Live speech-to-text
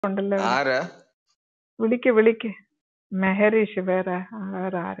ഉണ്ടല്ലോ ഇവിടെ. ആരാ? വിളിക്ക് മെഹരീഷ്. വേറെ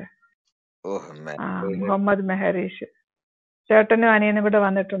ആരാ? ഓഹ് മുഹമ്മദ് മെഹരീഷ്. ചേട്ടനും അനിയനും കൂടെ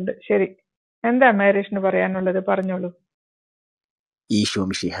വന്നിട്ടുണ്ട്. ശരി, എന്താ മെഹരീഷിന് പറയാനുള്ളത്? പറഞ്ഞോളൂ. ഈശോ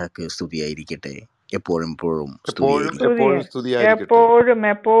മിശിഹായ്ക്ക് സ്തുതിയായിരിക്കട്ടെ. എപ്പോഴും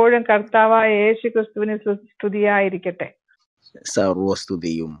എപ്പോഴും കർത്താവായ യേശു ക്രിസ്തുവിന് സ്തുതിയായിരിക്കട്ടെ.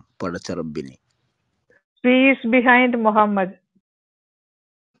 സർവസ്തുതിയും പടച്ചറബിന്. Piece behind Muhammad.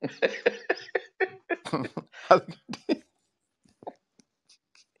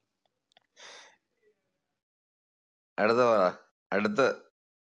 അടുത്ത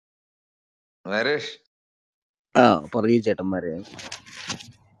നരേഷ്. പറയൂ ചേട്ടന്മാരെ.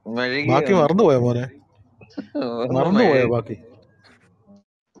 ബാക്കി മറന്നുപോയോ മോനെ? മറന്നുപോയോ ബാക്കി?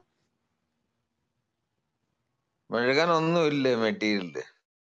 മെഴുകാൻ ഒന്നുമില്ലേ മെറ്റീരിയല്?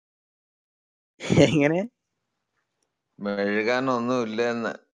 എങ്ങനെ മെഴുകാൻ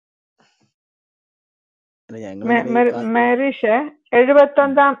ഒന്നുമില്ലെന്ന്. മെഹരീഷ്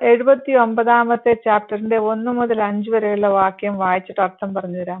 79 ചാപ്റ്ററിന്റെ 1 മുതൽ 5 വരെയുള്ള വാക്യം വായിച്ചിട്ട് അർത്ഥം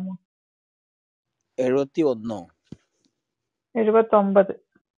പറഞ്ഞു തരാമോ? 79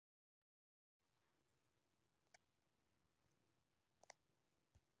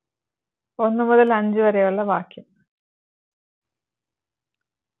 1 മുതൽ 5 വരെയുള്ള വാക്യം.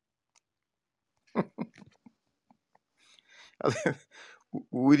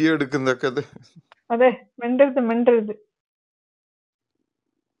 ഊരിയെടുക്കുന്നൊക്കെ. അതെ, മിണ്ടരുത്.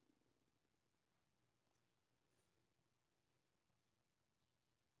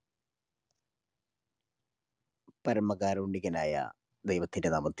 പരമകാരുണികനായ ദൈവത്തിന്റെ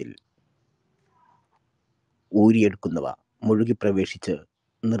നാമത്തിൽ. ഊരിയെടുക്കുന്നവ, മുഴുകി പ്രവേശിച്ച്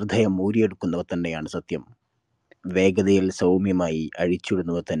നിർദ്ധയം ഊരിയെടുക്കുന്നവ തന്നെയാണ് സത്യം. വേഗതയിൽ സൗമ്യമായി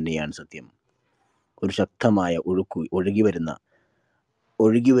അഴിച്ചുവിടുന്നവ തന്നെയാണ് സത്യം. ഒരു ശക്തമായ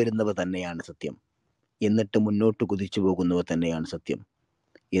ഒഴുകി വരുന്നവ തന്നെയാണ് സത്യം. എന്നിട്ട് മുന്നോട്ട് കുതിച്ചു പോകുന്നവ തന്നെയാണ് സത്യം.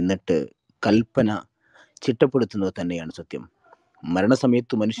 എന്നിട്ട് കൽപ്പന ചിട്ടപ്പെടുത്തുന്നവ തന്നെയാണ് സത്യം.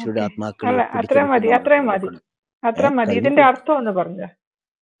 മരണസമയത്ത് മനുഷ്യരുടെ ആത്മാക്കളെ അത്രയും മതി. ഇതിന്റെ അർത്ഥം ഒന്ന് പറഞ്ഞ.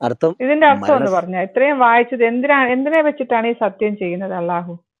 ഇത്രയും വായിച്ചത് എന്തിനെ വെച്ചിട്ടാണ് ഈ സത്യം ചെയ്യുന്നത്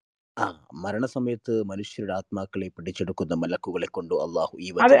അള്ളാഹു? മരണസമയത്ത് മനുഷ്യരുടെ ആത്മാക്കളെ പിടിച്ചെടുക്കുന്ന മലക്കുകളെ കൊണ്ട് അള്ളാഹു ഈ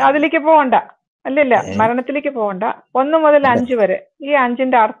അതിലേക്ക് പോകണ്ട. അല്ലല്ല, മരണത്തിലേക്ക് പോകണ്ട. 1 മുതൽ 5 വരെ ഈ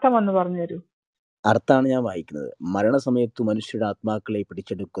 5ന്റെ അർത്ഥം ഒന്ന് പറഞ്ഞു തരൂ. അർത്ഥമാണ് ഞാൻ വായിക്കുന്നത്. മരണസമയത്ത് മനുഷ്യരുടെ ആത്മാക്കളെ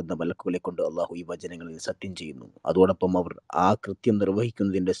പിടിച്ചെടുക്കുന്ന മലക്കുകളെ കൊണ്ട് അള്ളാഹു ഈ വചനങ്ങളിൽ സത്യം ചെയ്യുന്നു. അതോടൊപ്പം അവർ ആ കൃത്യം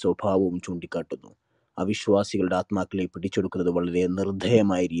നിർവഹിക്കുന്നതിന്റെ സ്വഭാവവും ചൂണ്ടിക്കാട്ടുന്നു. അവിശ്വാസികളുടെ ആത്മാക്കളെ പിടിച്ചെടുക്കുന്നത് വളരെ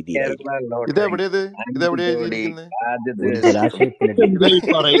നിർദ്ധയമായ രീതിയിലായിരിക്കും.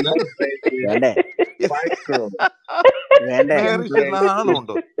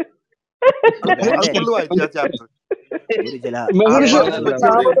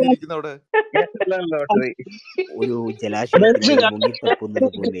 ഒരു ജലാശയത്തിൽ മുങ്ങിത്തപ്പുന്നത്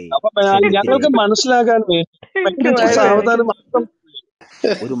പോലെ ഞങ്ങൾക്ക് മനസ്സിലാകാൻ സാവധാനം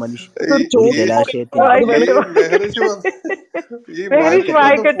ഒരു മനുഷ്യൻ ജലാശയത്തിൽ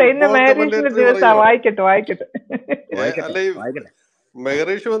വായിക്കട്ടെ. ഇന്ന് മേരീഷിന്റെ ദിവസം വായിക്കട്ടെ. വായിക്കട്ടെ.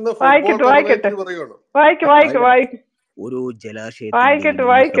 ഒരു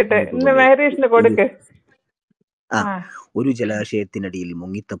ജലാശയത്തിൽ ഇന്ന് മേരീഷിന് കൊടുക്ക്. ഒരു ജലാശയത്തിനടിയിൽ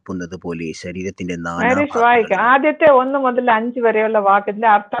മുങ്ങിത്തപ്പുന്നത് പോലെ ശരീരത്തിന്റെ ആദ്യത്തെ 1 മുതൽ 5 വരെയുള്ള വാക്കിന്റെ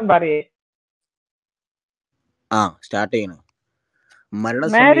അർത്ഥം പറയേ. സ്റ്റാർട്ട് ചെയ്യണം.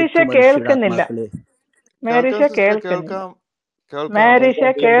 മേരീഷ കേൾക്കുന്നില്ല.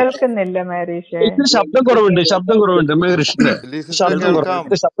 ശബ്ദം കുറവുണ്ട് മേരീഷിന്റെ.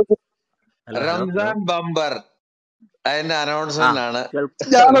 റംസാൻ ബമ്പർ അതിന്റെ അനൗൺസ്മെന്റ് ആണ്.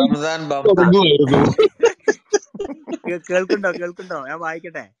 റംസാൻ ബമ്പർ. കേൾക്കുണ്ടോ? ഞാൻ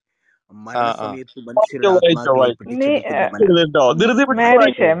വായിക്കട്ടെ.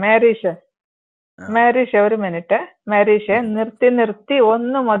 മേരീഷ ഒരു മിനിറ്റ്. മേരീഷ നിർത്തി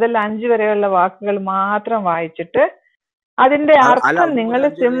 1 മുതൽ 5 വരെയുള്ള വാക്കുകൾ മാത്രം വായിച്ചിട്ട് അതിന്റെ അർത്ഥം നിങ്ങൾ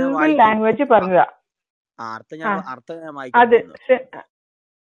സിമ്പിൾ ലാംഗ്വേജ് പറഞ്ഞതാ. അത്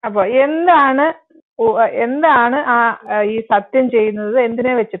അപ്പൊ എന്താണ് ഈ സത്യം ചെയ്യുന്നത്?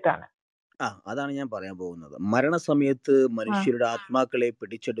 എന്തിനെ വെച്ചിട്ടാണ്? അതാണ് ഞാൻ പറയാൻ പോകുന്നത്. മരണസമയത്ത് മനുഷ്യരുടെ ആത്മാക്കളെ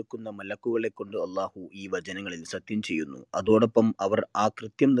പിടിച്ചെടുക്കുന്ന മലക്കുകളെ കൊണ്ട് അള്ളാഹു ഈ വചനങ്ങളിൽ സത്യം ചെയ്യുന്നു. അതോടൊപ്പം അവർ ആ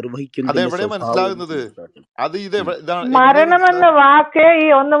കൃത്യം നിർവഹിക്കുന്നു. മരണമെന്ന വാക്കേ ഈ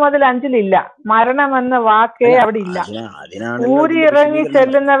 1 മുതൽ 5 മരണമെന്ന വാക്കേ അവിടെ ഇല്ല. ഊരി ഇറങ്ങി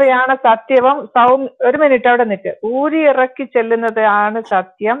ചെല്ലുന്നവയാണ് സത്യവും ഒരു മിനിറ്റ് അവിടെ നിൽക്ക്. ഊരി ഇറക്കി ചെല്ലുന്നതാണ്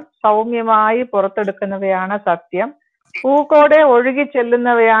സത്യം, സൗമ്യമായി പുറത്തെടുക്കുന്നവയാണ് സത്യം, പൂക്കോടെ ഒഴുകി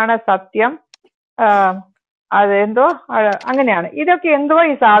ചെല്ലുന്നവയാണ് സത്യം, അതെന്തോ അങ്ങനെയാണ്. ഇതൊക്കെ എന്തുവാ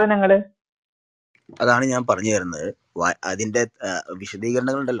ഈ സാധനങ്ങള്? അതാണ് ഞാൻ പറഞ്ഞു തരുന്നത്. അതിന്റെ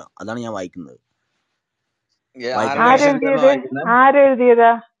വിശദീകരണങ്ങളുണ്ടല്ലോ, അതാണ് ഞാൻ വായിക്കുന്നത്.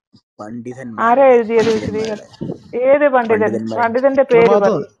 ആരെഴുതിയതാ? പണ്ഡിതന്മാർ. ആരാ എഴുതിയത് വിശദീകരണം? ഏത് പണ്ഡിതൻ? പണ്ഡിതന്റെ പേര്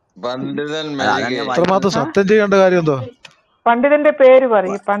പറയും. സത്യം ചെയ്യേണ്ട കാര്യം എന്തോ? പണ്ഡിതന്റെ പേര്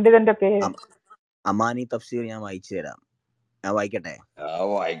പറയും. പണ്ഡിതന്റെ പേര്. അമാനി തഫ്സീർ ഞാൻ വായിച്ചു തരാം. ഞാൻ വായിക്കട്ടെ?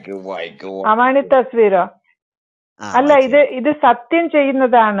 അമാനി തഫ്സീറോ? അല്ല, ഇത് സത്യം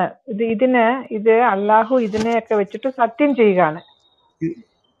ചെയ്യുന്നതാണ്. ഇത് അള്ളാഹു ഇതിനെയൊക്കെ വെച്ചിട്ട് സത്യം ചെയ്യുകയാണ്.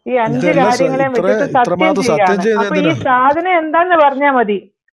 ഈ 5 കാര്യങ്ങളെ വെച്ചിട്ട് സത്യം ചെയ്യുകയാണ്. അപ്പൊ ഈ സാധനം എന്താന്ന്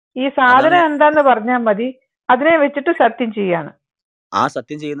പറഞ്ഞാ മതി. അതിനെ വെച്ചിട്ട് സത്യം ചെയ്യാണ്. ആ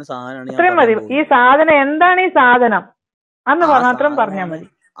സത്യം ചെയ്യുന്ന സാധനമാണ് അത്രയും മതി. ഈ സാധനം എന്താണ്? ഈ സാധനം അന്ന് മാത്രം പറഞ്ഞാൽ മതി.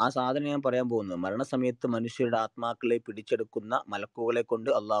 ആ സാധനം ഞാൻ പറയാൻ പോകുന്നത്, മരണസമയത്ത് മനുഷ്യരുടെ ആത്മാക്കളെ പിടിച്ചെടുക്കുന്ന മലക്കുകളെ കൊണ്ട്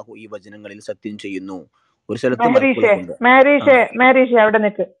അള്ളാഹു ഈ വചനങ്ങളിൽ സത്യം ചെയ്യുന്നു. ഒരു സ്ഥലത്ത് മാരീഷേ അവിടെ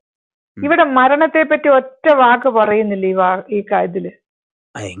നിൽക്ക്. ഇവിടെ മരണത്തെ പറ്റി ഒറ്റ വാക്ക് പറയുന്നില്ല ഈ കാര്യത്തില്.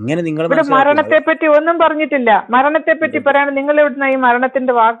 എങ്ങനെ നിങ്ങൾ ഇവിടെ മരണത്തെ പറ്റി ഒന്നും പറഞ്ഞിട്ടില്ല. മരണത്തെ പറ്റി പറയാണ്. നിങ്ങൾ എവിടുന്ന ഈ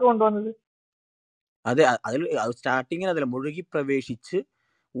മരണത്തിന്റെ വാക്ക് കൊണ്ടുവന്നത്? അതെ, അതിൽ സ്റ്റാർട്ടിങ്ങിൽ അതിൽ മുഴുകി പ്രവേശിച്ച്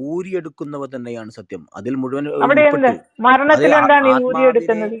ഊരിയെടുക്കുന്നവ തന്നെയാണ് സത്യം. അതിൽ മുഴുവൻ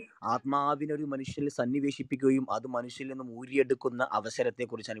ആത്മാവിനൊരു മനുഷ്യനിൽ സന്നിവേശിപ്പിക്കുകയും അത് മനുഷ്യനിൽ നിന്നും ഊരിയെടുക്കുന്ന അവസരത്തെ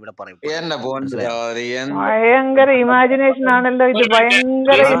കുറിച്ചാണ് ഇവിടെ പറയുന്നത്. ഭയങ്കര ഇമാജിനേഷൻ ആണല്ലോ ഇത്.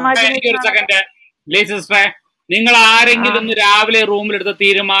 ഭയങ്കര ഇമാജിനേഷൻ. നിങ്ങൾ ആരെങ്കിലും രാവിലെ റൂമിലെടുത്ത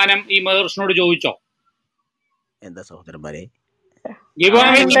തീരുമാനം ഈ മഹർഷിനോട് ചോദിച്ചോ? എന്താ സഹോദരന്മാരെ,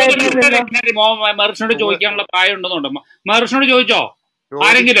 മഹർഷിനോട് ചോദിക്കാനുള്ള പ്രായം ഉണ്ടെന്നുണ്ടോ? മഹർഷിനോട് ചോദിച്ചോ?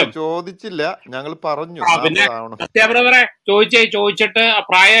 ആരെങ്കിലും ചോദിച്ചില്ല, ഞങ്ങൾ പറഞ്ഞു. പിന്നെ സത്യബ്രദറെ ചോദിച്ചിട്ട്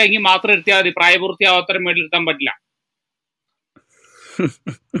പ്രായം എങ്കിൽ മാത്രം ഇരുത്തിയാൽ മതി. പ്രായപൂർത്തിയാവാത്തവരെ മേടിലെടുത്താൻ പറ്റില്ല.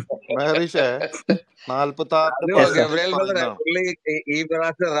 ഈ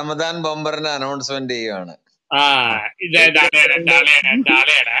പ്രാവശ്യം റമദാൻ ബമ്പറിന് അനൗൺസ്മെന്റ് ചെയ്യുവാണ്.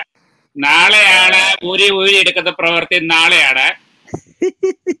 നാളെയാണ് ഊരി എടുക്കുന്ന പ്രവൃത്തി. നാളെയാണ്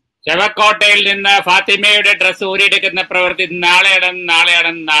ശവക്കോട്ടയിൽ നിന്ന് ഫാത്തിമയുടെ ഡ്രസ് ഊരിയെടുക്കുന്ന പ്രവൃത്തി.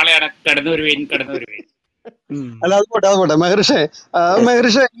 നാളെയാണ്. കടന്നു വരുവീൻ. അല്ല, അതുപോട്ടെ മെഹർഷേ.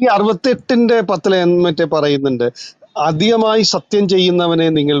 ഈ 68:10 മറ്റേ പറയുന്നുണ്ട്, അധികമായി സത്യം ചെയ്യുന്നവനെ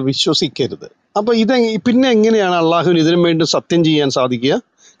നിങ്ങൾ വിശ്വസിക്കരുത്. അപ്പൊ പിന്നെ എങ്ങനെയാണ് അള്ളാഹുവിന് ഇതിനു വേണ്ടി സത്യം ചെയ്യാൻ സാധിക്കുക?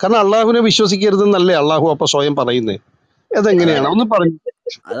 കാരണം അള്ളാഹുവിനെ വിശ്വസിക്കരുതെന്നല്ലേ അള്ളാഹു അപ്പൊ സ്വയം പറയുന്നേ? അതെങ്ങനെയാണ് ഒന്ന് പറഞ്ഞു?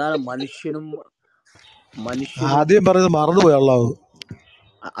 അതാണ് മനുഷ്യനും ആദ്യം പറയുന്നത് മറന്നുപോയി അള്ളാഹു.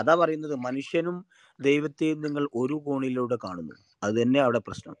 അതാ പറയുന്നത്, മനുഷ്യനും ദൈവത്തെയും നിങ്ങൾ ഒരു കോണിലൂടെ കാണുന്നു. അത് തന്നെ അവിടെ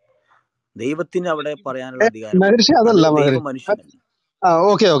പ്രശ്നം. ദൈവത്തിന് അവിടെ പറയാനുള്ള അധികാരം മനുഷ്യനല്ല.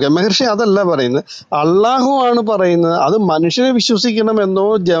 ഓക്കെ മെഹർഷി, അതല്ല പറയുന്നത്. അള്ളാഹു ആണ് പറയുന്നത്. അത് മനുഷ്യനെ വിശ്വസിക്കണമെന്നോ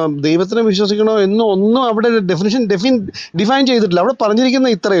ദൈവത്തിനെ വിശ്വസിക്കണോ എന്നോ ഒന്നും അവിടെ ഡിഫൈൻ ചെയ്തിട്ടില്ല. അവിടെ പറഞ്ഞിരിക്കുന്ന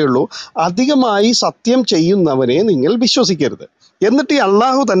ഇത്രയേ ഉള്ളൂ, അധികമായി സത്യം ചെയ്യുന്നവനെ നിങ്ങൾ വിശ്വസിക്കരുത്. എന്നിട്ട് ഈ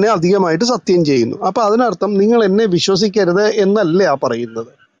അള്ളാഹു തന്നെ അധികമായിട്ട് സത്യം ചെയ്യുന്നു. അപ്പൊ അതിനർത്ഥം നിങ്ങൾ എന്നെ വിശ്വസിക്കരുത് എന്നല്ലേ ആ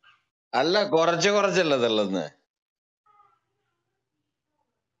പറയുന്നത്? അല്ല, കുറച്ചല്ലതല്ലെന്ന്.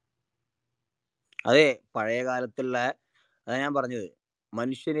 അതെ, പഴയ കാലത്തുള്ള അതാ ഞാൻ പറഞ്ഞത്,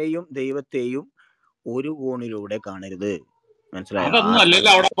 മനുഷ്യനെയും ദൈവത്തെയും ഒരു കോണിലൂടെ കാണരുത്. മനസ്സിലായോ?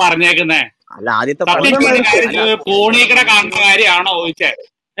 അതൊന്നുമല്ലല്ലോ അവിടെ പറഞ്ഞേക്കുന്നേ. അല്ല, ആദ്യത്തെ കോണീക്കടെ കാണുന്ന കാര്യമാണോ ചോദിച്ചേ?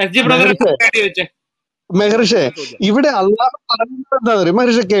 മെഹർഷേ, ഇവിടെ അള്ളാഹു പറയുന്നത് എന്താ പറയുക?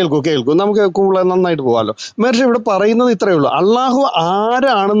 മെഹർഷ കേൾക്കൂ, നമുക്ക് കൂടുതൽ നന്നായിട്ട് പോകാമല്ലോ. മെഹർഷ ഇവിടെ പറയുന്നത് ഇത്രയേ ഉള്ളൂ, അള്ളാഹു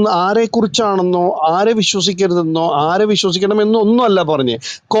ആരെ കുറിച്ചാണെന്നോ ആരെ വിശ്വസിക്കരുതെന്നോ ആരെ വിശ്വസിക്കണമെന്നോ ഒന്നും അല്ല പറഞ്ഞേ.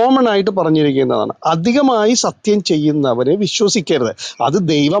 കോമൺ ആയിട്ട് പറഞ്ഞിരിക്കുന്നതാണ്, അധികമായി സത്യം ചെയ്യുന്നവരെ വിശ്വസിക്കരുത്. അത്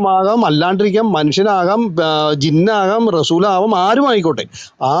ദൈവമാകാം, അല്ലാണ്ടിരിക്കാം, മനുഷ്യനാകാം, ജിന്നാകാം, റസൂലാവാം, ആരും ആയിക്കോട്ടെ.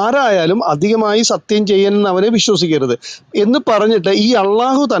 ആരായാലും അധികമായി സത്യം ചെയ്യുന്നവരെ വിശ്വസിക്കരുത് എന്ന് പറഞ്ഞിട്ട് ഈ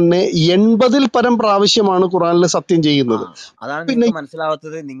അള്ളാഹു തന്നെ 80-ൽ പരം പ്രാവശ്യമാണ് ഖുറാനിൽ സത്യം ചെയ്യുന്നത്. അതാണ് നിങ്ങൾക്ക്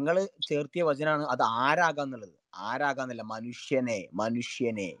മനസ്സിലാവാത്തത്. നിങ്ങൾ ചേർത്തിയ വചനാണ് അത്. ആരാകാന്നില്ല,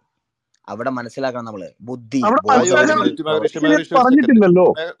 മനുഷ്യനെ അവിടെ മനസ്സിലാക്കണം നമ്മള്. ബുദ്ധി പറഞ്ഞിട്ടില്ലല്ലോ.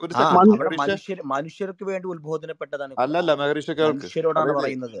 മനുഷ്യർക്ക് വേണ്ടി ഉത്ബോധനപ്പെട്ടതാണ്. അല്ലല്ല, മനുഷ്യരോടാണ്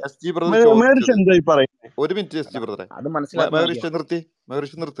പറയുന്നത്. ഒരു മിനിറ്റ്, അത് മനസ്സിലാക്കി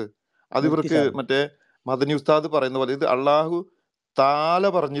നിർത്ത്. അത് ഇവർക്ക് മറ്റേ മദനി ഉസ്താദ് പറയുന്ന പോലെ ഇത് അള്ളാഹു താല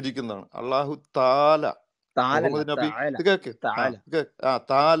പറഞ്ഞിരിക്കുന്നതാണ്. അള്ളാഹു മുഹമ്മദ് നബി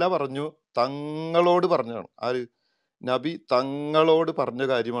താല പറഞ്ഞു, തങ്ങളോട് പറഞ്ഞാണ്. ആര്? നബി തങ്ങളോട് പറഞ്ഞ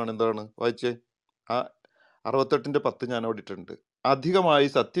കാര്യമാണ്. എന്താണ് വായിച്ചേ? 68:10 ഞാൻ അവിടെ ഇട്ടിട്ടുണ്ട്. അധികമായി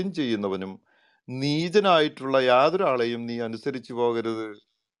സത്യം ചെയ്യുന്നവനും നീചനായിട്ടുള്ള യാതൊരാളെയും നീ അനുസരിച്ചു പോകരുത്.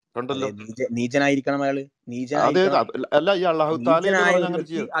 കണ്ടല്ലോ. നീചനായിരിക്കണം അയാള്, അതെ, നീചനായിരിക്കണം. അല്ല ഈ അള്ളാഹു താല എന്ന് നീചനായ പറഞ്ഞ ഒരു അങ്ങനെ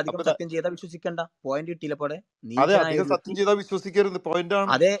വ്യക്തി ചെയ്യാം. അധികം സത്യം ചെയ്താൽ വിശ്വസിക്കണ്ട. പോയിന്റ് കിട്ടിയില്ല പോലെ. അതെ, നീചനായ അധികം ഒരു സത്യം വ്യക്തി, ചെയ്താൽ വിശ്വസിക്കരുത്, പോയിന്റ് ആണ്.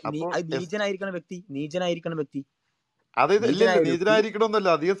 അതെ, അപ്പൊ നീചനായിരിക്കണം വ്യക്തി, നീചനായിരിക്കണം വ്യക്തി, അതെ, ഇല്ല നീചനായ വ്യക്തി. നീതിനായിരിക്കണമെന്നല്ല,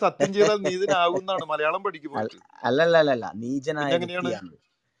 അധികം സത്യം ചെയ്താൽ നീതിനാകുന്നാണ്. മലയാളം പഠിക്കും പോയിട്ട്. അല്ലല്ല, നീചനായ പിന്നെ എങ്ങനെയാണ്? വ്യക്തിയാണ്.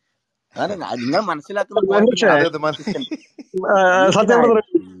 അതാണ് നിങ്ങൾ മനസ്സിലാക്കുന്ന മെഹർഷേ പോയിന്റ്. സത്യം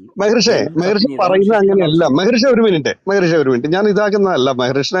മെഹർഷേ പറയുന്നത് അങ്ങനെയല്ല. മെഹർഷ ഒരു മിനിറ്റ് ഞാൻ ഇതാക്കുന്നതല്ല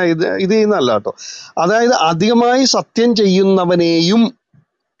മെഹർഷിനെ, ഇത് ചെയ്യുന്നതല്ല കേട്ടോ. അതായത് അധികമായി സത്യം ചെയ്യുന്നവനെയും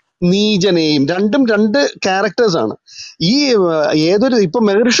നീചനെയും രണ്ടും രണ്ട് ക്യാരക്ടേഴ്സ് ആണ്. ഈ ഏതൊരു ഇപ്പൊ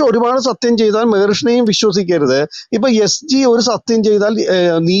മെഹർഷ ഒരുപാട് സത്യം ചെയ്താൽ മെഹർഷിനെയും വിശ്വസിക്കരുത്. ഇപ്പൊ SG ഒരു സത്യം ചെയ്താൽ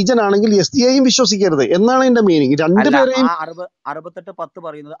നീചനാണെങ്കിൽ SGയെയും വിശ്വസിക്കരുത് എന്നാണ് എന്റെ മീനിങ്. രണ്ടുപേരെയും 68:10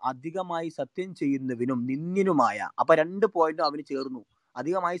 പറയുന്നത് അധികമായി സത്യം ചെയ്യുന്നവനും നിന്ദിനുമായ. അപ്പൊ 2 പോയിന്റും അവന് ചേർന്നു.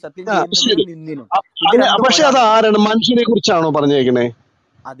 അധികമായി സത്യം ചെയ്യുന്നവനും നിന്ദിനും. പക്ഷെ അത് ആരാണ്? മനുഷ്യനെ കുറിച്ചാണോ പറഞ്ഞേക്കണേ?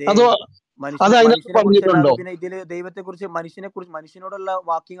 അതോ അത് അതിനകത്ത് പറഞ്ഞിട്ടുണ്ടോ? പിന്നെ ഇതില് ദൈവത്തെ കുറിച്ച്, മനുഷ്യനോടുള്ള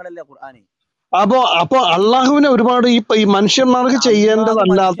വാക്യങ്ങളല്ലേ ഖുർആന്. അപ്പൊ അള്ളാഹുവിനെ ഒരുപാട് ഈ മനുഷ്യന്മാർക്ക്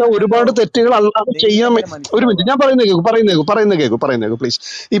ചെയ്യേണ്ടതല്ലാത്ത ഒരുപാട് തെറ്റുകൾ അള്ളാഹു ചെയ്യാൻ. ഒരു മിനിറ്റ് ഞാൻ പറയുന്ന കേൾക്കൂ പ്ലീസ്.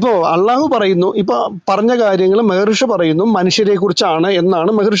 ഇപ്പോ അള്ളാഹു പറയുന്നു, ഇപ്പൊ പറഞ്ഞ കാര്യങ്ങൾ മെഹർഷ പറയുന്നു മനുഷ്യരെ കുറിച്ചാണ്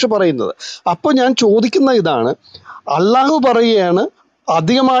എന്നാണ് മെഹർഷ പറയുന്നത്. അപ്പൊ ഞാൻ ചോദിക്കുന്ന ഇതാണ്, അള്ളാഹു പറയുകയാണ്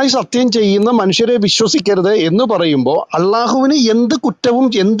അധികമായി സത്യം ചെയ്യുന്ന മനുഷ്യരെ വിശ്വസിക്കരുത് എന്ന് പറയുമ്പോൾ അള്ളാഹുവിന് എന്ത് കുറ്റവും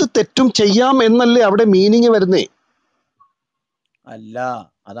എന്ത് തെറ്റും ചെയ്യാം എന്നല്ലേ അവിടെ മീനിങ് വരുന്നേ? അല്ല,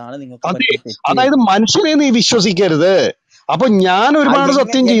 അതാണ് നിങ്ങൾക്ക്. അതായത് മനുഷ്യനെ നീ വിശ്വസിക്കരുത്. അപ്പൊ ഞാൻ ഒരുപാട്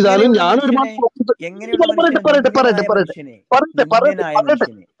സത്യം ചെയ്താലും ഞാൻ ഒരുപാട്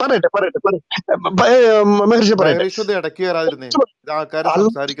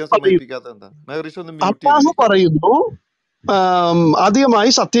അള്ളാഹു പറയുന്നു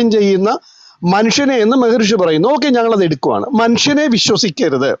അധികമായി സത്യം ചെയ്യുന്ന മനുഷ്യനെ എന്ന് മെഹർഷി പറയുന്നു. ഓക്കെ, ഞങ്ങളത് എടുക്കുവാണ്. മനുഷ്യനെ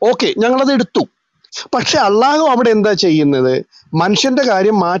വിശ്വസിക്കരുത്, ഓക്കെ, ഞങ്ങളത് എടുത്തു. പക്ഷെ അള്ളാഹു അവിടെ എന്താ ചെയ്യുന്നത്? മനുഷ്യന്റെ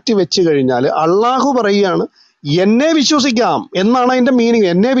കാര്യം മാറ്റി വെച്ച് കഴിഞ്ഞാൽ അള്ളാഹു പറയുകയാണ് എന്നെ വിശ്വസിക്കാം എന്നാണ് അതിന്റെ മീനിങ്.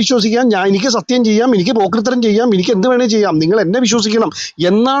 എന്നെ വിശ്വസിക്കാം, എനിക്ക് സത്യം ചെയ്യാം, എനിക്ക് പോക്രിത്തരം ചെയ്യാം, എനിക്ക് എന്ത് വേണേ ചെയ്യാം, നിങ്ങൾ എന്നെ വിശ്വസിക്കണം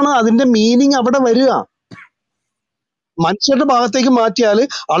എന്നാണ് അതിന്റെ മീനിങ് അവിടെ വരിക. മനുഷ്യരുടെ ഭാഗത്തേക്ക് മാറ്റിയാൽ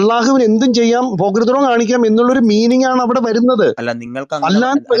അള്ളാഹുവിന് എന്തും ചെയ്യാം, പോക്രിത്തരവും കാണിക്കാം എന്നുള്ളൊരു മീനിങ് ആണ് അവിടെ വരുന്നത്. അല്ല, നിങ്ങൾക്ക്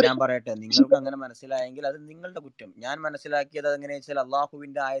ഞാൻ പറയട്ടെ, നിങ്ങൾക്ക് അങ്ങനെ മനസ്സിലായെങ്കിൽ അത് നിങ്ങളുടെ കുറ്റം. ഞാൻ മനസ്സിലാക്കിയത് എങ്ങനെയാ വെച്ചാൽ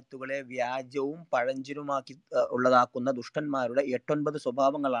അള്ളാഹുവിന്റെ ആയത്തുകളെ വ്യാജവും പഴഞ്ചനുമാക്കി ഉള്ളതാക്കുന്ന ദുഷ്ടന്മാരുടെ 8-9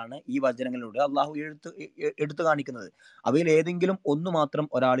 സ്വഭാവങ്ങളാണ് ഈ വചനങ്ങളിലൂടെ അള്ളാഹു എടുത്തു കാണിക്കുന്നത്. അവയിൽ ഏതെങ്കിലും ഒന്ന് മാത്രം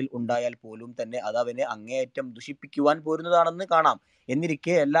ഒരാളിൽ ഉണ്ടായാൽ പോലും തന്നെ അത് അവനെ അങ്ങേയറ്റം ദുഷിപ്പിക്കുവാൻ പോരുന്നതാണെന്ന് കാണാം.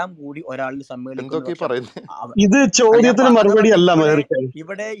 എന്നിരിക്കെ എല്ലാം കൂടി ഒരാളിൽ സമ്മേളിക്കുന്ന ഇത് ചോദ്യത്തിന് മറുപടി അല്ല.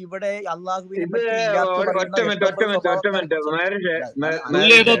 ഇവിടെ അള്ളാഹുവിനെ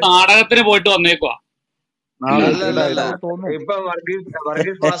നാടകത്തിന് പോയിട്ട് വന്നേക്കുവാ. ഇപ്പൊ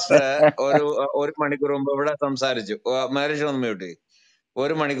വർഗീസ് മാസ്റ്റർ ഒരു മണിക്കൂർ മുമ്പ് ഇവിടെ സംസാരിച്ചു. മാരേജ് ഒന്ന് മ്യൂട്ട്.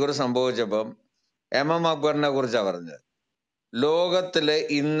 1 മണിക്കൂർ സംഭവിച്ചപ്പം MM അക്ബറിനെ കുറിച്ചാ പറഞ്ഞത്. ലോകത്തിലെ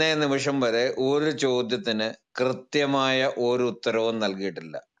ഇന്നേ നിമിഷം വരെ ഒരു ചോദ്യത്തിന് കൃത്യമായ ഒരു ഉത്തരവും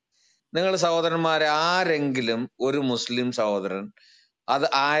നൽകിയിട്ടില്ല. നിങ്ങൾ സഹോദരന്മാരെ ആരെങ്കിലും ഒരു മുസ്ലിം സഹോദരൻ അത്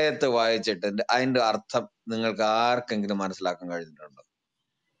ആയത്ത് വായിച്ചിട്ട് അതിന്റെ അർത്ഥം നിങ്ങൾക്ക് ആർക്കെങ്കിലും മനസ്സിലാക്കാൻ കഴിഞ്ഞിട്ടുണ്ടോ?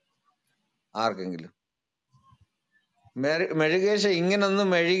 ആർക്കെങ്കിലും? മെഴുകേശ ഇങ്ങനൊന്നും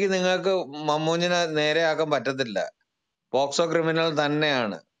മെഴുകി നിങ്ങൾക്ക് മമ്മൂഞ്ഞിനെ നേരെയാക്കാൻ പറ്റത്തില്ല. പോക്സോ ക്രിമിനൽ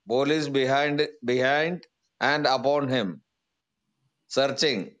തന്നെയാണ്. Police behind and upon him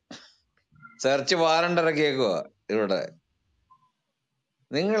search warrant ഇറക്കിയേക്കുക ഇവിടെ.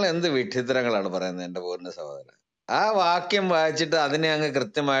 നിങ്ങൾ എന്ത് വിഡ്ഢിത്തരങ്ങളാണ് പറയുന്നത് എന്റെ പൂർണ്ണ സഹോദരൻ? ആ വാക്യം വായിച്ചിട്ട് അതിനെ അങ്ങ്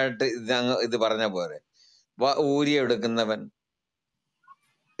കൃത്യമായിട്ട് ഇത് പറഞ്ഞ പോരെ. ഊരിയെടുക്കുന്നവൻ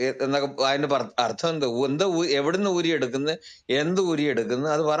എന്നൊക്കെ അതിന്റെ അർത്ഥം എന്താ എവിടുന്ന് ഊരിയെടുക്കുന്നു, എന്ത് ഊരിയെടുക്കുന്നു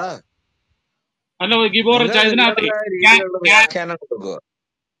അത് പറ. അല്ല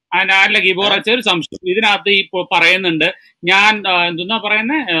ഗിബോറച്ച, ഒരു സംശയം ഇതിനകത്ത് ഈ പറയുന്നുണ്ട്. ഞാൻ എന്തെന്നാ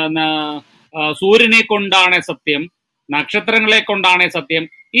പറയുന്നത്, സൂര്യനെ കൊണ്ടാണ് സത്യം, നക്ഷത്രങ്ങളെ കൊണ്ടാണ് സത്യം.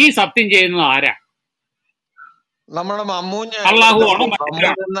 ഈ സത്യം ചെയ്യുന്നത് ആരാ? നമ്മുടെ മമ്മൂഞ്ഞ. അള്ളാഹു ആണോ?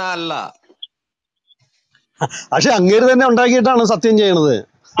 അല്ല, പക്ഷെ അങ്ങേര് തന്നെ ഉണ്ടാക്കിയിട്ടാണ് സത്യം ചെയ്യണത്.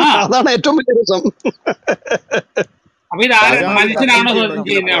 അതാണ് ഏറ്റവും വലിയ രസം. അപ്പൊ ഇത് മനുഷ്യനാണോ സത്യം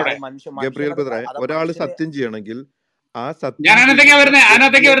ചെയ്യുന്നത് അവിടെ? ഗബ്രിയേൽ ബ്രദറെ, ഒരാള് സത്യം ചെയ്യണമെങ്കിൽ ആ സത്യം ഞാൻ അതിനകത്തേക്ക്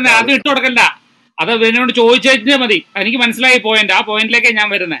വരുന്നത് അത് ഇട്ട് കൊടുക്കണ്ട. അത് എന്നോട് ചോദിച്ചാൽ മതി. എനിക്ക് മനസ്സിലായി പോയിന്റ്. ആ പോയിന്റിലേക്കാണ് ഞാൻ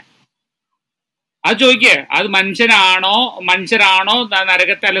വരുന്നത്. അത് ചോദിക്കേ, അത് മനുഷ്യരാണോ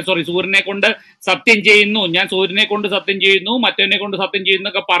നരകത്തെ, അല്ല സോറി, സൂര്യനെ കൊണ്ട് സത്യം ചെയ്യുന്നു, ഞാൻ സൂര്യനെ കൊണ്ട് സത്യം ചെയ്യുന്നു, മറ്റവനെ കൊണ്ട് സത്യം ചെയ്യുന്നു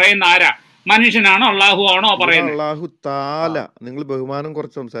ഒക്കെ പറയുന്ന ആരാ? മനുഷ്യനാണോ അള്ളാഹു ആണോ പറയുന്നത്? അള്ളാഹു താല. നിങ്ങൾ ബഹുമാനം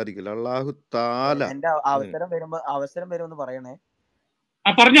കുറച്ച് സംസാരിക്കില്ല. അള്ളാഹു താല. എന്റെ അവസരം വരുമ്പോ പറയണേ.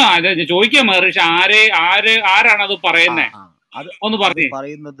 പറഞ്ഞോ, അത് ചോദിക്കാം മഹർഷി, ആരാണ് അത് പറയുന്നേ ഒന്ന് പറഞ്ഞു.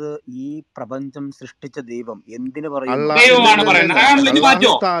 പറയുന്നത് ഈ പ്രപഞ്ചം സൃഷ്ടിച്ച ദൈവം എന്തിനു പറയുന്നു? ദൈവമാണ് പറയുന്നത്. അയാളെങ്കിൽ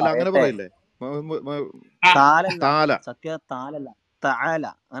മാറ്റോ? അങ്ങനെ പറയില്ലേ? സത്യ താലല്ല, താല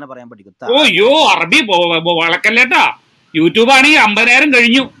അങ്ങനെ പറയാൻ പഠിക്കും. ഓയ്യോ, അറബി വളക്കല്ലേട്ടാ. യൂട്യൂബ് ആണെങ്കിൽ 50,000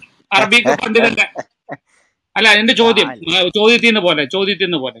 കഴിഞ്ഞു അറബിക്ക് പണ്ഡിതന്റെ. അല്ല, എന്റെ ചോദ്യത്തിന്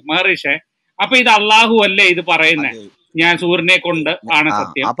പോലെ മഹർഷേ, അപ്പൊ ഇത് അള്ളാഹു അല്ലേ ഇത് പറയുന്നേ? ഞാൻ സൂര്യനെ കൊണ്ട് ആണ്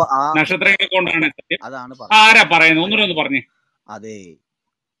സത്യം, നക്ഷത്രങ്ങളെ കൊണ്ടാണ് സത്യം, ആരാ പറയുന്നത്? ഒന്നുകൂടെ പറഞ്ഞേ. അതെ,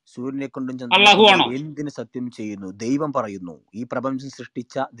 സൂര്യനെ കൊണ്ടും അള്ളാഹു ആണോ? എന്തിന് സത്യം ചെയ്യുന്നു? ദൈവം പറയുന്നു. ഈ പ്രപഞ്ചം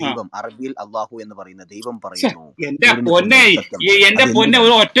സൃഷ്ടിച്ച ദൈവം, അറബിയിൽ അള്ളാഹു എന്ന് പറയുന്ന ദൈവം പറയുന്നു. എന്റെ പൊന്നെ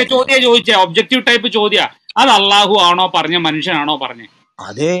ഒരു ഒറ്റ ചോദ്യം ചോദിച്ചേ, ഒബ്ജക്റ്റീവ് ടൈപ്പ് ചോദ്യ. അത് അള്ളാഹു ആണോ പറഞ്ഞ, മനുഷ്യനാണോ പറഞ്ഞേ?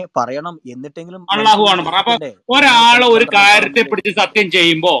 അതെ, പറയണം. എന്നിട്ടെങ്കിലും അള്ളാഹു ആണ് പറഞ്ഞ. അപ്പൊ ഒരാള് ഒരു കാര്യത്തെ പിടിച്ച് സത്യം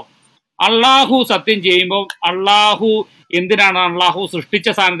ചെയ്യുമ്പോ, അള്ളാഹു സത്യം ചെയ്യുമ്പോ, അള്ളാഹു എന്തിനാണ് അള്ളാഹു സൃഷ്ടിച്ച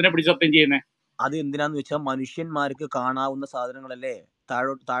സാധനത്തിനെ പിടിച്ച് സത്യം ചെയ്യുന്നത്? അത് എന്തിനാന്ന് വെച്ചാൽ മനുഷ്യന്മാർക്ക് കാണാവുന്ന സാധനങ്ങളല്ലേ.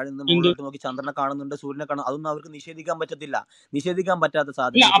 താഴെ നിന്ന് മുകളിലോട്ട് നോക്കി ചന്ദ്രനെ കാണുന്നുണ്ട്, സൂര്യനെ കാണുന്നു. അതൊന്നും അവർക്ക് നിഷേധിക്കാൻ പറ്റത്തില്ല. നിഷേധിക്കാൻ പറ്റാത്ത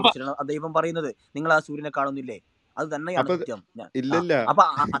സാധനം ദൈവം പറയുന്നത്. നിങ്ങൾ ആ സൂര്യനെ കാണുന്നില്ലേ? അത് തന്നെയാണ് സത്യം. അപ്പൊ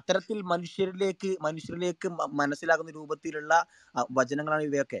അത്തരത്തിൽ മനുഷ്യരിലേക്ക് മനസ്സിലാകുന്ന രൂപത്തിലുള്ള വചനങ്ങളാണ്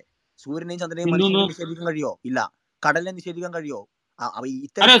ഇവയൊക്കെ. സൂര്യനെയും ചന്ദ്രനെയും മനുഷ്യനെ നിഷേധിക്കാൻ കഴിയോ? ഇല്ല. കടലിനെ നിഷേധിക്കാൻ കഴിയോ?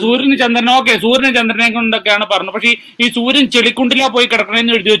 സൂര്യനും ചന്ദ്രനും ഓക്കെ, സൂര്യനും ചന്ദ്രനെ കൊണ്ടൊക്കെയാണ് പറഞ്ഞത്. പക്ഷെ ഈ സൂര്യൻ ചെളിക്കുണ്ടിലാ പോയി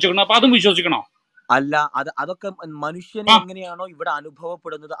കിടക്കണെന്ന് എഴുതി വെച്ചേക്കണം. അപ്പൊ അതും വിശ്വസിക്കണോ? അല്ല, അതൊക്കെ മനുഷ്യന് എങ്ങനെയാണോ ഇവിടെ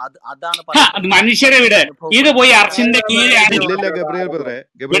അനുഭവപ്പെടുന്നത് അതാണ് മനുഷ്യരെ വിട്. ഇത് പോയി അർഷിന്റെ കീഴെയാണ്.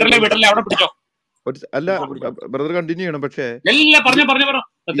 അവിടെ പിടിച്ചോ. അല്ല ബ്രദർ കണ്ടിന്യൂ ചെയ്യണം. പക്ഷേ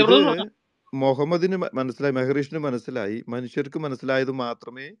മുഹമ്മദിന് മനസ്സിലായി, മെഹറീഷിന് മനസ്സിലായി, മനുഷ്യർക്ക് മനസ്സിലായത്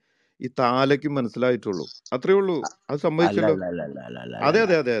മാത്രമേ ഈ താലയ്ക്കും മനസ്സിലായിട്ടുള്ളൂ. അത്രേ ഉള്ളൂ. അത് സമ്മതിച്ചല്ലോ. അതെ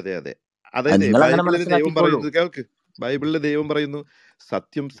അതെ അതെ അതെ അതെ അതായത് ബൈബിളിൽ ദൈവം പറയുന്നത് കേൾക്ക്. ബൈബിളിൽ ദൈവം പറയുന്നു,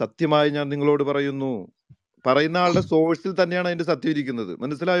 സത്യം സത്യമായി ഞാൻ നിങ്ങളോട് പറയുന്നു. പറയുന്ന ആളുടെ സോഴ്സിൽ തന്നെയാണ് അതിന്റെ സത്യം ഇരിക്കുന്നത്.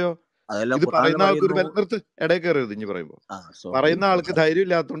 മനസ്സിലായോ? ഇത് പറയുന്ന ആൾക്ക് ഒരു നിർത്ത് ഇടയിൽ കയറരുത്. ഇനി പറയുമ്പോ പറയുന്ന ആൾക്ക് ധൈര്യം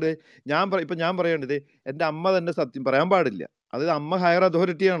ഇല്ലാത്തതുകൊണ്ട് ഞാൻ പറയേണ്ടത്, എന്റെ അമ്മ തന്നെ സത്യം പറയാൻ പാടില്ല. അതായത് അമ്മ ഹയർ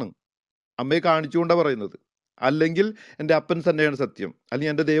അതോറിറ്റിയാണ്, അമ്മയെ കാണിച്ചുകൊണ്ടാണ് പറയുന്നത്. അല്ലെങ്കിൽ എൻ്റെ അപ്പൻ തന്നെയാണ് സത്യം,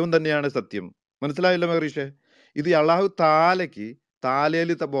 അല്ലെങ്കിൽ എൻ്റെ ദൈവം തന്നെയാണ് സത്യം. മനസ്സിലായില്ല മഹർഷേ? ഇത് അള്ളാഹു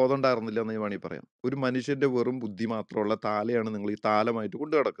താലയിൽ ബോധം ഉണ്ടായിരുന്നില്ല എന്ന് ഞാൻ വേണമെങ്കിൽ പറയാം. ഒരു മനുഷ്യന്റെ വെറും ബുദ്ധി മാത്രമുള്ള താലയാണ് നിങ്ങൾ ഈ താലമായിട്ട്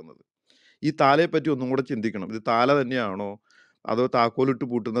കൊണ്ടു നടക്കുന്നത്. ഈ താലയെ പറ്റി ഒന്നും കൂടെ ചിന്തിക്കണം. ഇത് താല തന്നെയാണോ, അതോ താക്കോലിട്ട്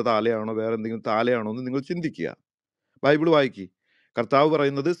പൂട്ടുന്ന താലയാണോ, വേറെ എന്തെങ്കിലും താലയാണോ എന്ന് നിങ്ങൾ ചിന്തിക്കുക. ബൈബിൾ വായിക്കി. കർത്താവ്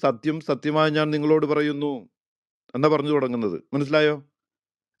പറയുന്നത് സത്യം സത്യമായി ഞാൻ നിങ്ങളോട് പറയുന്നു എന്നാ പറഞ്ഞു തുടങ്ങുന്നത്. മനസ്സിലായോ?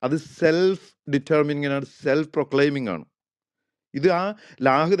 അത് സെൽഫ് ഡിറ്റർമിനിങ് ആണ്, സെൽഫ് പ്രൊക്ലെയിമിംഗ് ആണ്. ഇത് ആ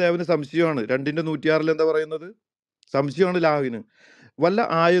ലാഹ് ദേവന് സംശയമാണ്. 2:106 എന്താ പറയുന്നത്? സംശയമാണ് ലാഹുവിന്. വല്ല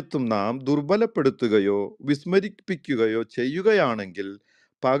ആയത്തും നാം ദുർബലപ്പെടുത്തുകയോ വിസ്മരിപ്പിക്കുകയോ ചെയ്യുകയാണെങ്കിൽ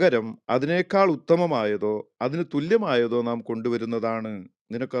പകരം അതിനേക്കാൾ ഉത്തമമായതോ അതിന് തുല്യമായതോ നാം കൊണ്ടുവരുന്നതാണ്.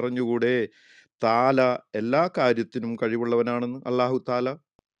 നിനക്കറിഞ്ഞുകൂടെ താല എല്ലാ കാര്യത്തിനും കഴിവുള്ളവനാണെന്ന്? അള്ളാഹു താല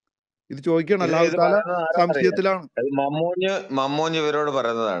ഇത് ചോദിക്കണം. അള്ളാഹു താല സംശയത്തിലാണ്. മമ്മൂഞ്ഞ് ഇവരോട്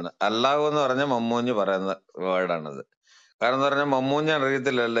പറയുന്നതാണ്. അള്ളാഹു എന്ന് പറഞ്ഞ മമ്മൂഞ്ഞ് പറയുന്ന വേർഡാണത്. കാരണം എന്ന് പറഞ്ഞാൽ മമ്മൂഞ്ഞ്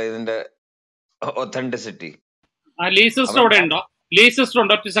അറിയത്തില്ലല്ലോ ഇതിന്റെ ഒത്തന്റിസിറ്റി. ലീ സിസ്റ്റർ അവിടെ ഉണ്ടോ? ലീ സിസ്റ്റർ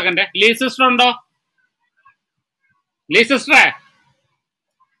ഉണ്ടോ? ഒറ്റ സെക്കൻഡ്. ലീ സിസ്റ്റർ ഉണ്ടോ? ലീ സിസ്റ്ററെ,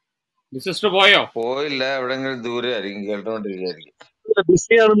 ലീ സിസ്റ്റർ പോയോ? പോയില്ല, എവിടെങ്കിലും ദൂരെ ആയിരിക്കും, കേട്ടോണ്ടിരിക്കും.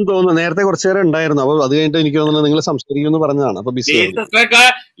 ബിസി ആണെന്ന് തോന്നുന്നു. നേരത്തെ കുറച്ചു നേരം ഉണ്ടായിരുന്നു. അപ്പൊ അത് കഴിഞ്ഞിട്ട് എനിക്ക് തോന്നുന്നു നിങ്ങൾ സംസാരിക്കുമെന്ന് പറഞ്ഞതാണ്. അപ്പൊ ബിസി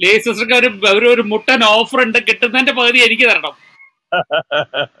ലീ സിസ്റ്റർക്ക് ഒരു മുട്ടൻ ഓഫർ ഉണ്ട്, കിട്ടുന്നതിന്റെ പകുതി എനിക്ക് തരണം.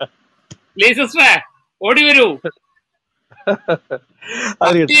 ലീ സിസ്റ്ററെ ഓടി വരൂ.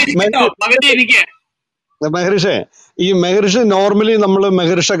 എനിക്ക് മെഹറിഷേ, ഈ മെഹറിഷ് നോർമലി നമ്മള്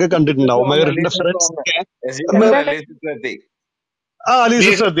മെഹറിഷൊക്കെ കണ്ടിട്ടുണ്ടാവും. മെഹറിഷിന്റെ ഫ്രണ്ട്സ്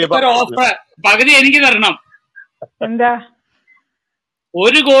പകുതി എനിക്ക് തരണം. എന്താ?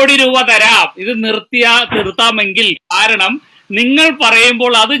 1 കോടി രൂപ തരാം ഇത് നിർത്താമെങ്കിൽ. കാരണം നിങ്ങൾ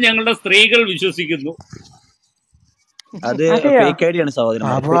പറയുമ്പോൾ അത് ഞങ്ങളുടെ സ്ത്രീകൾ വിശ്വസിക്കുന്നു. അത് ഫേക്ക് ഐഡി ആണ് സഹോദരൻ.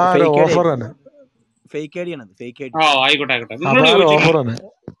 ഫേക്ക് ഐഡി ആണ്. ആയിക്കോട്ടെ.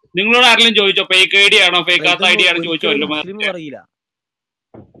 നിങ്ങളോട് ആരെങ്കിലും ചോദിച്ചോ ഫേക്ക് ഐഡി ആണോ ഫേക്കാത്ത ഐഡി ആണോ ചോദിച്ചോല്ലോ?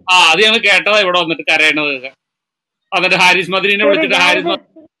 അത് ഞങ്ങൾ കേട്ടതാ ഇവിടെ വന്നിട്ട് കരയണത്. എന്നിട്ട് ഹാരിസ് മദീനെ വിളിച്ചിട്ട് ഹാരിസ്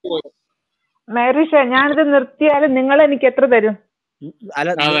മെഹറിഷ, ഞാനിത് നിർത്തിയാലും നിങ്ങൾ എനിക്ക് എത്ര തരും? അല്ല,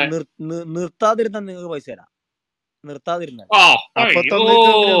 നിർത്താതിരുന്ന നിങ്ങൾക്ക് പൈസ തരാം. നിർത്താതിരുന്ന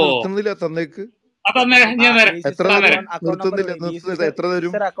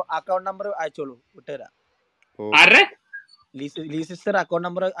അക്കൗണ്ട് നമ്പർ അയച്ചോളൂ, വിട്ടുതരാം. സിസ്റ്റർ അക്കൗണ്ട്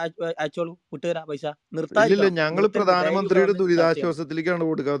നമ്പർ അയച്ചോളൂ, വിട്ടുതരാം പൈസ. ഇല്ലില്ല, നിർത്താതിരിക്കണം, ഞങ്ങള് നിർത്തരുത്. പ്രധാനമന്ത്രിയുടെ ദയവ് ചർച്ച ചെയ്യണം. ദുരിതാശ്വാസത്തിലേക്കാണ്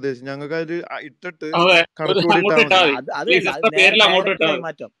കൊടുക്കാൻ ഉദ്ദേശിച്ചത്. ഞങ്ങൾക്ക് അത് ഇട്ടിട്ട് അതെ, കണക്ക് അങ്ങോട്ട് കൂടിയിട്ടാ ഇട്ടാ മതി. മതി. അത് ഈ സിസ്റ്റർ പേരിൽ അങ്ങോട്ട് ഡയറക്റ്റ് ഇട്ടാ മതി.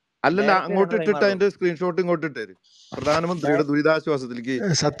 കൈമാറ്റം, അല്ലല്ല, ഡയറക്റ്റ് അങ്ങോട്ട് ഞങ്ങൾ ഇട്ടിട്ട് കൈമാറുള്ളൂ. അതിന്റെ സ്ക്രീൻഷോട്ട് ഇങ്ങോട്ട് ഇട്ടേര്. പ്രധാനമന്ത്രിയുടെ ദുരിതാശ്വാസത്തിലേക്ക്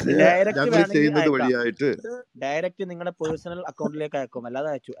ഡയറക്റ്റ് ഞങ്ങൾ വേണമെങ്കിൽ ചെയ്യുന്നത് അയക്കാം, വഴിയായിട്ട്. ഡയറക്റ്റ് നിങ്ങളുടെ പേഴ്സണൽ അക്കൗണ്ടിലേക്ക് അയക്കും, അല്ലാതെ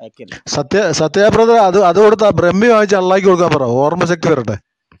അയക്കില്ല. സത്യാബ്രദർ അത് കൊടുത്ത ബ്രഹ്മി വാങ്ങിച്ച് അള്ളാക്കി കൊടുക്കാൻ പറ, ഓർമ്മശക്തി വരട്ടെ.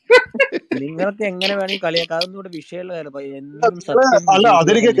 നിങ്ങൾക്ക് എങ്ങനെ വേണമെങ്കിൽ കളിയാക്കാം, അതൊന്നും ഇവിടെ വിഷയമുള്ള കാര്യം. എന്നും സത്യം അല്ല,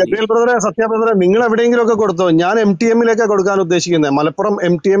 അതിരിക്കെ ഗബ്രിയേൽ ബ്രദറെ, സത്യാബ്രദറെ, നിങ്ങൾ എവിടെയെങ്കിലും ഒക്കെ കൊടുത്തോ? ഞാൻ MTM-ലേക്കാണ് കൊടുക്കാൻ ഉദ്ദേശിക്കുന്നത്. മലപ്പുറം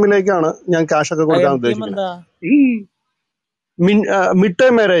MTM-ലേക്കാണ് ഞാൻ ക്യാഷ് ഒക്കെ കൊടുക്കാൻ MTM ഉദ്ദേശിക്കുന്നത്. എന്താ? മിഡ്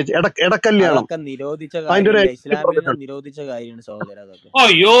ടൈം മാരേജ്, ഇടക്കല്യാണം, അതൊക്കെ നിരോധിച്ച അതിന്റെ ഒരു കാര്യമില്ല, exit ഇസ്ലാമിൽ protocol. നിരോധിച്ച കാര്യമാണ് സഹോദര. അതൊക്കെ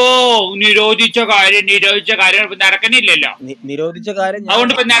അയ്യോ, നിരോധിച്ച കാര്യം ഇപ്പൊ നടക്കണില്ലല്ലോ. നിരോധിച്ച കാര്യം ഞാൻ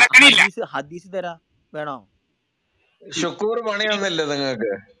അതുകൊണ്ട് ഇപ്പൊ നടക്കണില്ല. ഹദീസ് തരാ, വേണോ? ഷുക്കൂർ പണിയൊന്നുമില്ല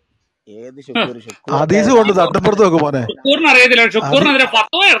നിങ്ങൾക്ക്. ഏത് ഷുക്കൂർ? ഹദീസ് കൊണ്ട് തട്ടപ്പുറത്ത് വെക്കും മോനെ. ഷുക്കൂറിന് അറിയത്തില്ല, ഷുക്കൂറിനെതിരെ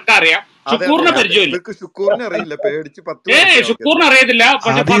ഫത്വ ഇറക്കാൻ അറിയാം, അതെ അതെ ഷുക്കൂറിനെ അതെ, പരിചയമില്ല. ഇവർക്ക് ശുക്കൂറിനെ അറിയില്ല, പേടിച്ച് 10 ഷുക്കൂറിന് അറിയത്തില്ല,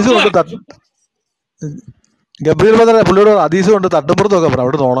 പക്ഷെ ഹദീസ് ഫത്വ കൊണ്ട് ഗബ്രിയേൽ ബ്രദറെ, പുള്ളിയോട് ഹദീസ് കൊണ്ട് തട്ടപ്പുറത്ത് വെക്കാൻ പറ,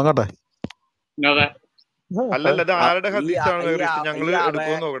 അവിടെ ഉണങ്ങട്ടെ. അതെ. അല്ലല്ല, ഇത് ആരുടെ ഈ ഹദീസാണ് ഈ ഇഷ്ടം? ഞങ്ങള് ഈ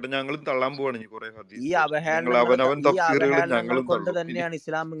എടുക്കുമെന്ന് നോക്കട്ടെ. ഞങ്ങളും തള്ളാൻ പോവാണ് ഇനി കുറെ ഈ ഹദീസ്. ഞങ്ങൾ അവഹേളനങ്ങൾ അവനവൻ ഈ തഫ്സീറുകളും അവഹേളനങ്ങൾ ഞങ്ങളും കൊണ്ട് തള്ളും. തന്നെയാണ്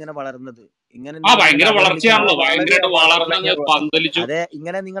ഇസ്ലാം ഇങ്ങനെ വളർന്നത്. ഇങ്ങനെ ആ നിങ്ങൾ ഇങ്ങനെ ഭയങ്കര വളർച്ചയാണല്ലോ, അവഹേളിക്കുമ്പോൾ, ഭയങ്കരമായിട്ട് വളർന്നങ്ങ് പന്തലിച്ചു. അതെ,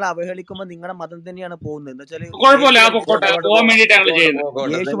 ഇങ്ങനെ നിങ്ങൾ അവഹേളിക്കുമ്പോൾ നിങ്ങളുടെ മതം തന്നെയാണ് പോകുന്നത്. എന്ന് വെച്ചാൽ കുഴപ്പമില്ല, യേശു ആ പൊക്കോട്ടെ, പഠിപ്പിച്ചത് പോകാൻ വേണ്ടിയിട്ടാണ് ഞങ്ങൾ ചെയ്യുന്നത്.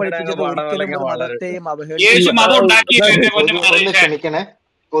 യേശു നിങ്ങളുടെ അങ്ങ് പഠിപ്പിച്ചത് ഒരിക്കലും പാടവലങ്ങ് ഒരു വളരും. മതത്തെയും യേശു അവഹേളിക്കില്ല. മതം ഉണ്ടാക്കിയില്ല എന്റെ പൊന്നു ഒന്ന് മഹർഷേ. ക്ഷമിക്കണേ,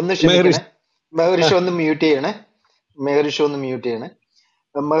 ഒന്ന് ക്ഷമിക്കണേ. മെഹറിഷ ഒന്ന് മ്യൂട്ട് ചെയ്യണേ, മെഹറിഷ ഒന്ന് മ്യൂട്ട് ചെയ്യണേ.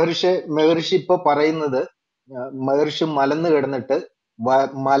 മെഹറിഷി ഇപ്പൊ പറയുന്നത്, മെഹറിഷി മലന്ന് കിടന്നിട്ട്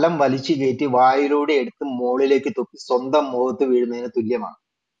മലം വലിച്ചു കയറ്റി വായിലൂടെ എടുത്ത് മുകളിലേക്ക് തുപ്പി സ്വന്തം മുഖത്ത് വീഴുന്നതിന് തുല്യമാണ്.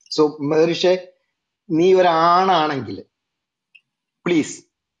 സോ മെഹറിഷെ, നീ ഒരാണാണെങ്കിൽ പ്ലീസ്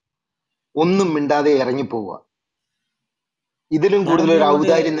ഒന്നും മിണ്ടാതെ ഇറങ്ങിപ്പോവുക. ഇതിലും കൂടുതൽ ഒരു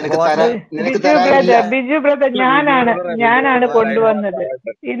ഔദാര്യം നിനക്ക് തരാനില്ല. ബിജു ബ്രദർ, ഞാനാണ് കൊണ്ടുവന്നത്.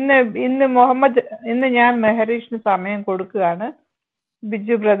 ഇന്ന് ഞാൻ മെഹരീഷിന് സമയം കൊടുക്കുകയാണ്.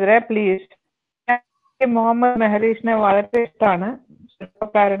 ബിജു ബ്രദറെ പ്ലീസ്, മുഹമ്മദ് മെഹരീഷിനെ വളരെ ഇഷ്ടമാണ്.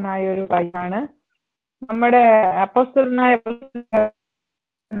 ചെറുപ്പക്കാരനായ ഒരു പയ്യാണ്. നമ്മുടെ അപ്പോസ്തലനായ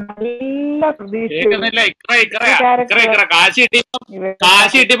നല്ല പ്രതീക്ഷ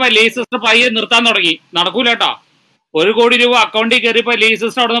കാശ് കിട്ടിയപ്പോ ലീസിസ്റ്റർ പയ്യെ നിർത്താൻ തുടങ്ങി. നടക്കൂല കേട്ടോ. 1 കോടി രൂപ അക്കൗണ്ടിൽ കയറിയപ്പോ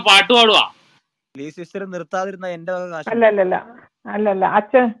ലീസിസ്റ്റർ അവിടെ നിന്ന് പാട്ട് പാടുവാ. ലീസിസ്റ്റർ നിർത്താതിരുന്ന എന്റെ അല്ലല്ല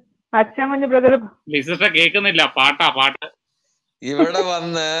അച്ഛൻ കുഞ്ഞു ബ്രദർ ലീസിസ്റ്റർ കേൾക്കുന്നില്ല, പാട്ട്. ഇവിടെ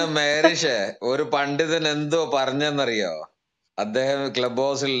വന്ന് മേരിഷ് ഒരു പണ്ഡിതൻ എന്തോ പറഞ്ഞെന്നറിയോ? അദ്ദേഹം ക്ലബ്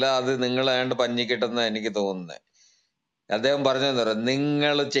ഹൗസിൽ അത് നിങ്ങളാണ്ട് പഞ്ഞിക്കിട്ടെന്ന് എനിക്ക് തോന്നുന്നത്. അദ്ദേഹം പറഞ്ഞെന്നറിയോ,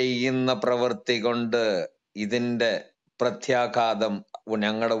 നിങ്ങൾ ചെയ്യുന്ന പ്രവൃത്തി കൊണ്ട് ഇതിന്റെ പ്രത്യാഘാതം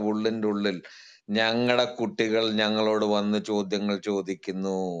ഞങ്ങളുടെ ഉള്ളിൽ ഞങ്ങളുടെ കുട്ടികൾ ഞങ്ങളോട് വന്ന് ചോദ്യങ്ങൾ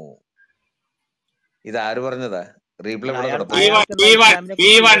ചോദിക്കുന്നു. ഇതാര് പറഞ്ഞതാ? റീപ്ലൈ ഇവിടെ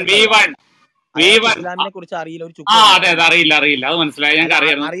ഇസ്ലാമിനെ കുറിച്ച് അറിയില്ല, ഒരു അറിയില്ല, അത് മനസ്സിലായി. ഞങ്ങൾക്ക്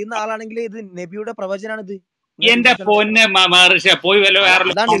അറിയാം. അറിയുന്ന ആളാണെങ്കിൽ ഇത് നബിയുടെ പ്രവചനാണിത്. എന്റെ പൊന്നെ മഹർഷി പോയി വല്ല വേറെ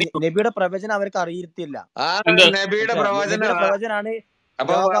നബിയുടെ പ്രവചനം അവർക്ക് അറിയത്തില്ല. നബിയുടെ പ്രവചനാണ്.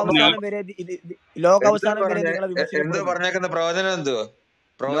 ലോകാവസാനം വരെ നിങ്ങളെ വിമർശിക്കുന്നു.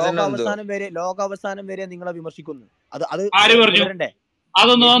 ലോകാവസാനം വരെ നിങ്ങളെ വിമർശിക്കുന്നു. അത്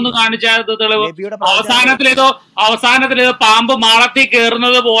അതൊന്നും കാണിച്ചാൽ തെളിവ്. അവസാനത്തിലേതോ പാമ്പ് മാളത്തിൽ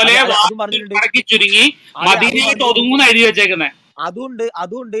കേറുന്നത് പോലെ ചുരുങ്ങി മദീനയിൽ ഒതുങ്ങുന്ന എഴുതി വെച്ചേക്കുന്നത്.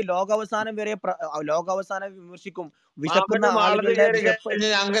 അതുകൊണ്ട് ലോകാവസാനം വരെ വിമർശിക്കും. വിശക്കുന്ന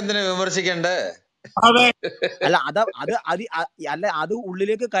ആളുകളുടെ വിമർശിക്കണ്ടേ? അല്ല, അത്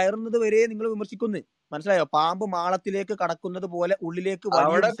ഉള്ളിലേക്ക് കയറുന്നത് വരെ നിങ്ങൾ വിമർശിക്കുന്നു. മനസ്സിലായോ? പാമ്പ് മാളത്തിലേക്ക് കടക്കുന്നത് പോലെ ഉള്ളിലേക്ക്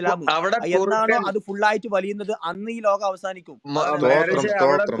വലിയ ഇസ്ലാം എന്നാണോ അത് ഫുള്ളായിട്ട് വലിയുന്നത്, അന്ന് ഈ ലോകം അവസാനിക്കും.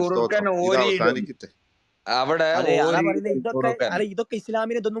 ഇതൊക്കെ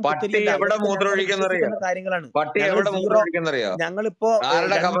ഇസ്ലാമിനെ ഇതൊന്നും കാര്യങ്ങളാണ്. ഞങ്ങളിപ്പോ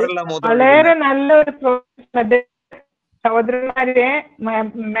വളരെ നല്ലൊരു സഹോദരന്മാരെ,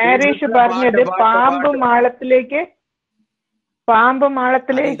 മാരേഷ് പറഞ്ഞത് പാമ്പ് മാളത്തിലേക്ക്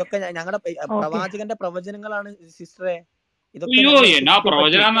ഇതൊക്കെ ഞങ്ങളുടെ പ്രവാചകന്റെ പ്രവചനങ്ങളാണ് സിസ്റ്ററെ.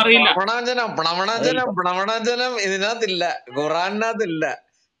 പ്രണവചനം ഇതിനകത്തില്ല, ഖുറാനകത്തില്ല.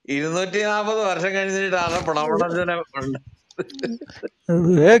 240 വർഷം കഴിഞ്ഞിട്ടാണ് പ്രണവചനം.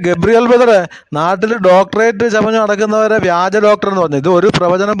 ഗബ്രിയേൽ ബ്രദറെ, നാട്ടില് ഡോക്ടറേറ്റ് ചമഞ്ഞ് നടക്കുന്നവരെ വ്യാജ ഡോക്ടർ എന്ന് പറഞ്ഞു. ഇത് ഒരു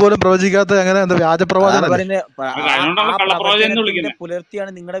പ്രവചനം പോലും പ്രവചിക്കാത്ത എങ്ങനെ വ്യാജ പ്രവചനം?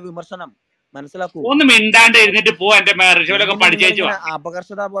 പുലർത്തിയാണ് നിങ്ങളുടെ വിമർശനം. മനസ്സിലാക്കൂ. ഒന്ന് മിണ്ടാണ്ട് എഴുന്നേറ്റ് പോ. എന്റെ മഹർഷികളൊക്കെ പഠിച്ചേച്ചു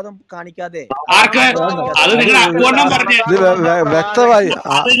അപകർഷതാബോധം കാണിക്കാതെ. ആർക്ക് അത് നിങ്ങൾ അക്കൗണ്ടം പറഞ്ഞു വ്യക്തമായി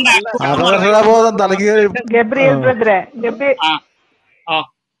അപകർഷതാബോധം തലകീഴ്. ഗബ്രിയേൽ ബ്രദറെ,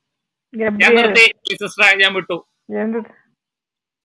 ഞാൻ നിർത്തി സിസ്റ്ററെ, ഞാൻ വിട്ടു.